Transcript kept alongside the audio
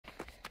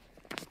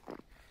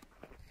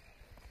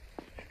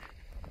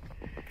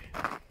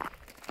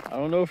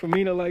don't know if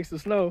Amina likes the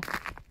snow.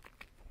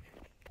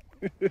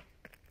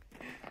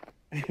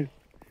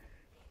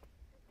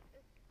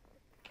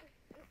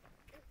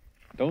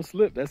 Don't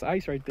slip. That's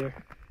ice right there.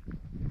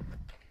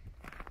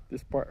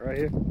 This part right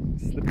here.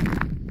 Slip.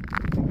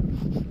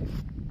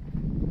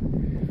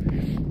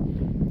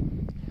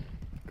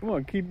 Come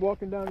on, keep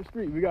walking down the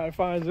street. We gotta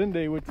find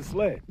Zende with the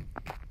sled.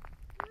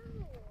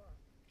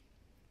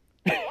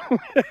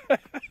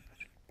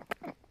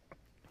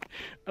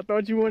 I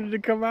thought you wanted to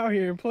come out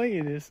here and play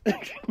in this.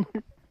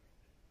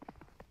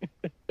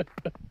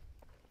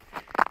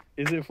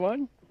 Is it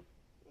fun?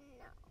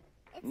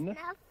 No, it's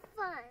not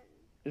fun.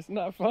 It's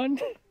not fun?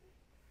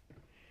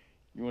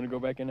 You want to go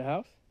back in the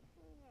house?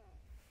 No.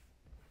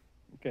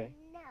 Okay.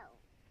 No,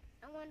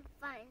 I want to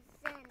find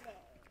Zende.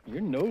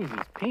 Your nose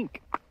is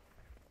pink.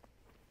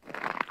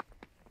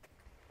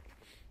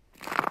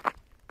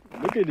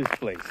 Look at this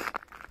place.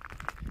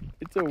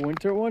 It's a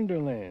winter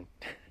wonderland.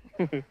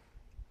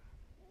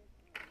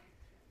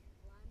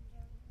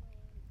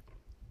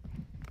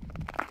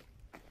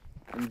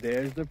 And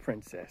there's the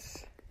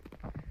princess.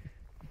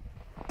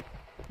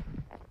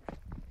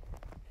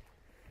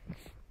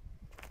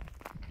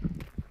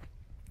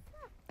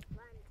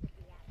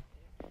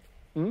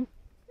 Hmm?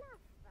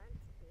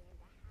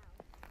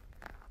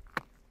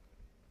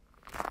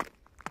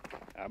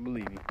 I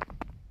believe you.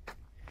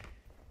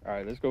 All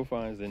right, let's go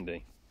find Zende.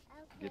 Okay.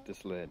 Get the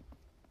sled.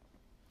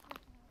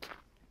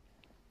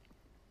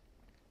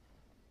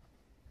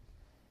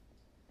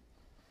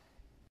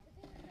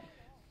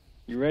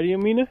 You ready,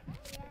 Amina?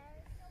 Yes.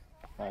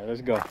 All right,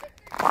 let's go.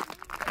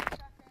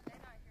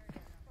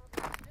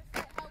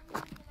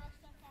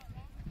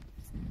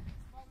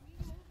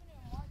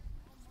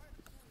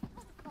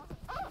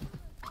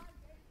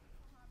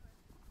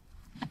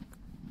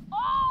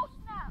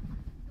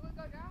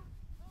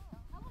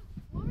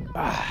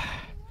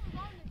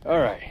 All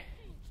right.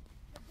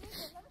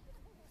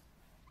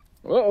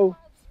 Uh-oh.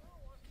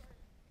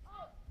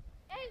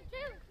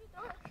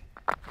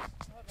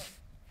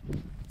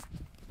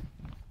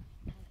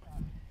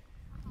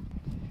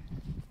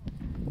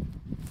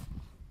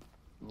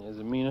 There's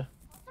Amina.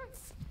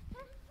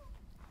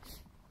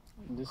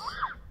 This.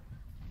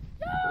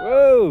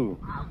 Whoa!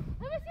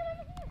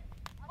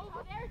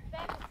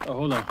 Oh,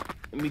 hold on.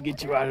 Let me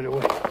get you out of the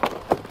way.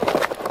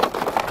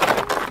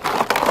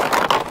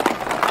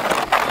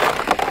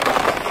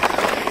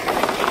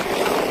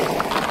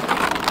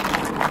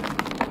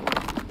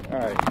 All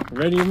right,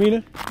 ready,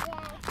 Amina? Yes.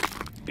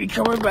 Be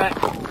coming back.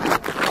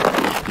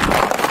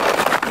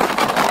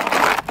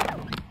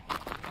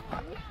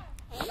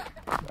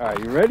 All right,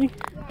 you ready? Yes.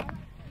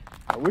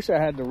 I wish I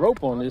had the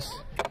rope on this.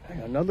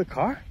 Another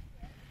car?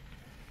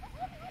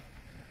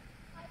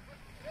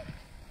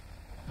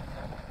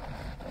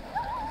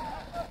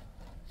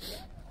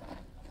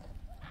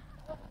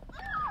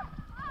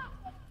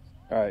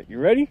 All right, you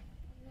ready?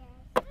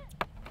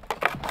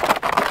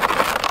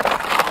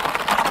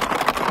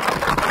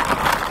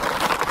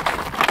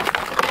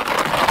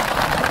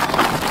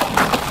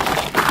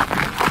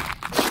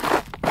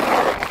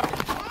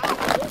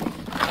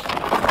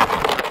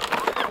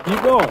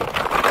 Keep going.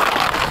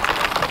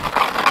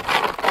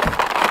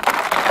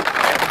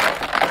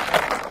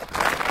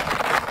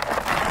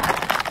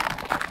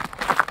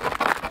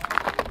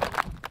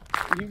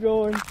 Keep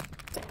going.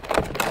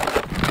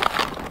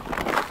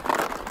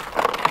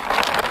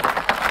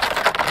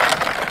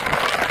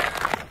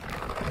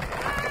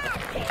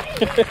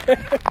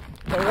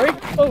 All right.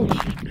 Oh,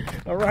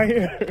 all right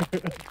here.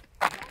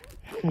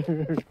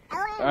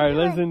 All right,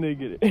 let's in there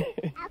get it.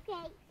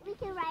 Okay, we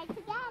can ride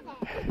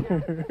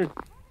together.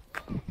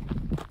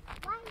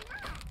 Why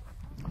not?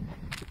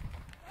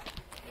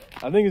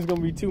 I think it's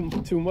gonna be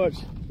too much.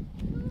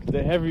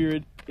 The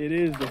heavier it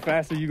is, the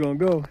faster you're gonna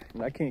go,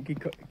 and I can't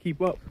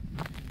keep up.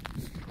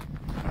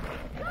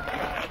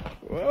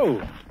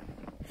 Whoa!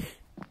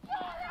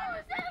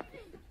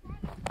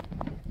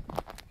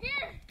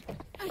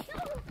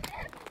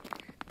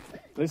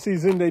 Let's see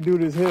Zende do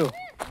this hill.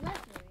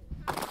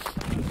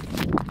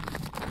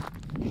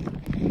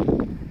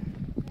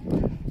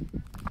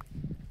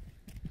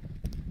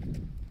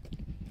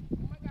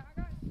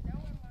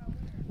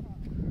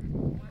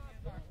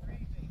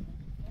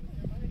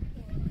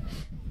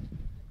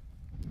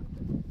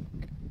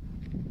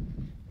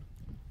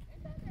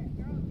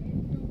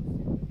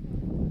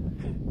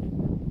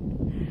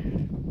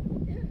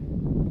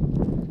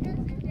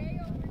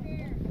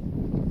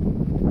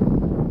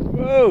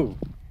 Whoa!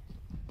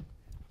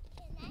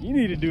 You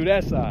need to do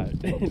that side.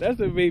 That's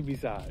the baby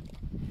side.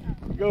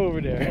 Go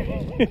over there.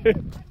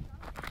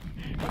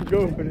 Go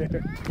over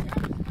there.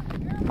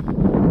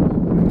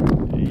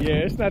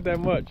 Yeah, it's not that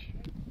much.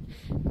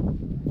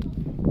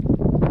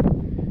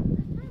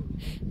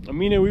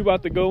 Amina, we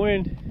about to go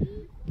in.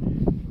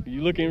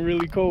 You looking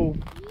really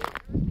cold.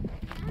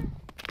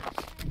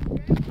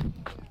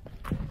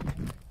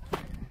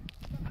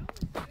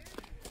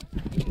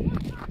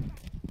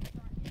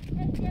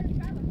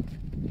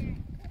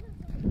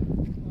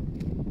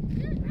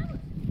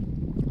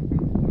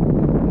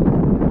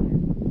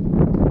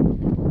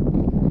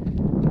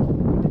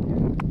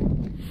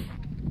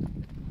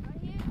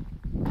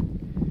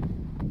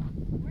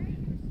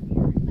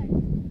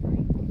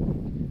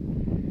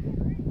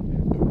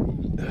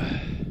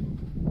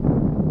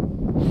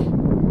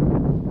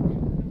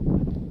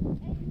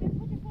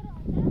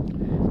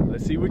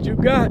 what you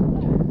got.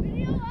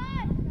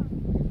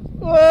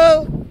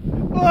 Whoa!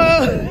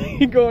 Whoa!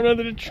 He going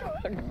under the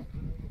truck.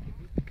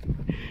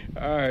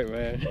 All right,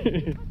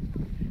 man.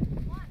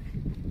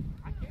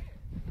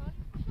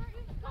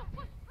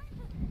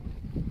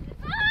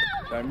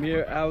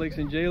 Amir, Alex,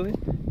 and Jalen.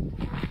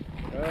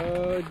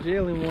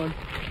 Jalen won.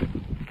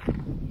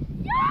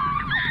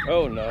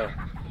 Oh no.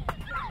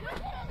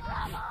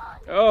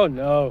 Oh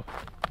no.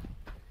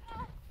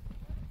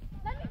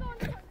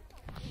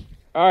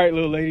 All right,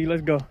 little lady,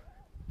 let's go.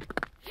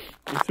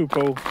 It's too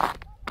cold.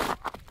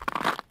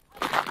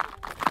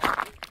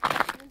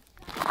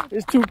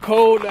 It's too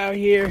cold out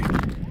here.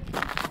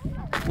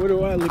 What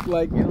do I look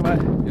like?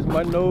 Is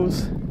my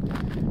nose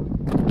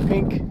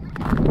pink?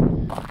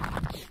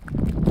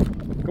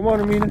 Come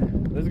on, Amina.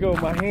 Let's go.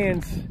 My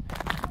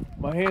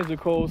hands are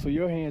cold, so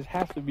your hands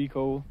have to be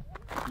cold.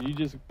 You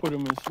just put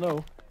them in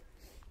snow.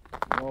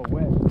 They're all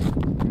wet.